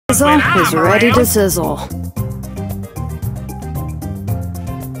Sizzle is ready to sizzle.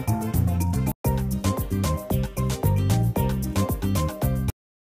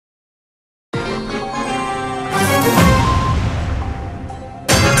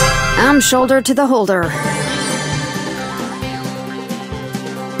 I'm shoulder to the holder.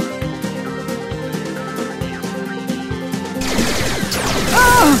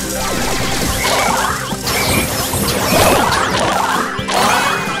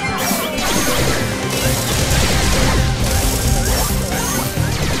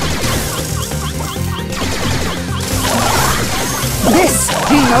 This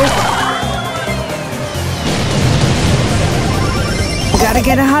ain't over. Gotta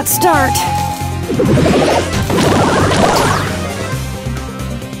get a hot start.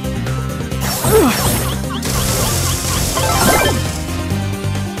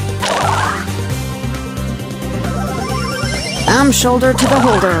 I'm shoulder to the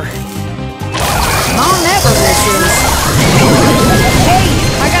holder. Mom never misses. Hey,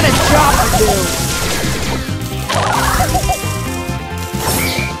 I got a job to do.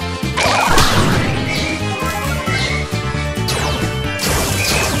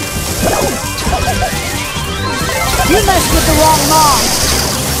 You messed with the wrong mom.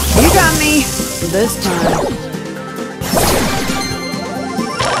 You got me this time.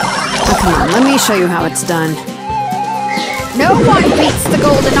 Oh, come on, let me show you how it's done. No one beats the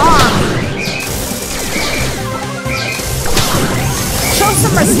golden arm. Show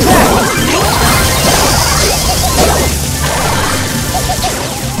some respect.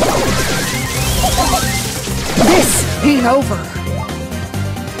 This ain't over.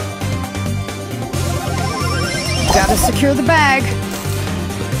 Gotta secure the bag.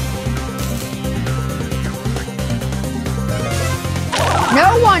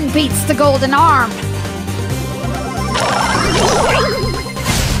 No one beats the golden arm.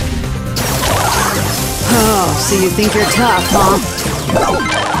 Oh, so you think you're tough, huh?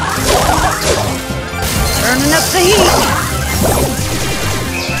 Turning up the heat.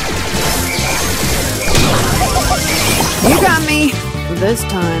 You got me this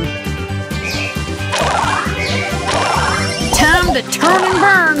time. Time to turn and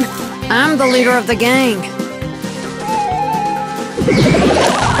burn. I'm the leader of the gang.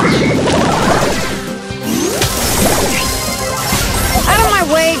 Out of my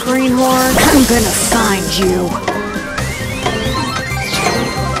way, Greenhorn. I'm gonna find you.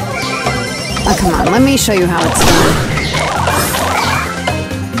 Oh, come on, let me show you how it's done.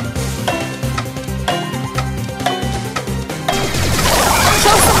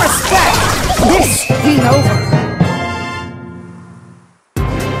 Show some respect. This ain't over.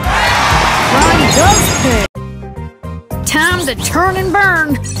 Time to turn and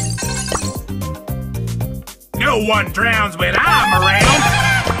burn. No one drowns when I'm around.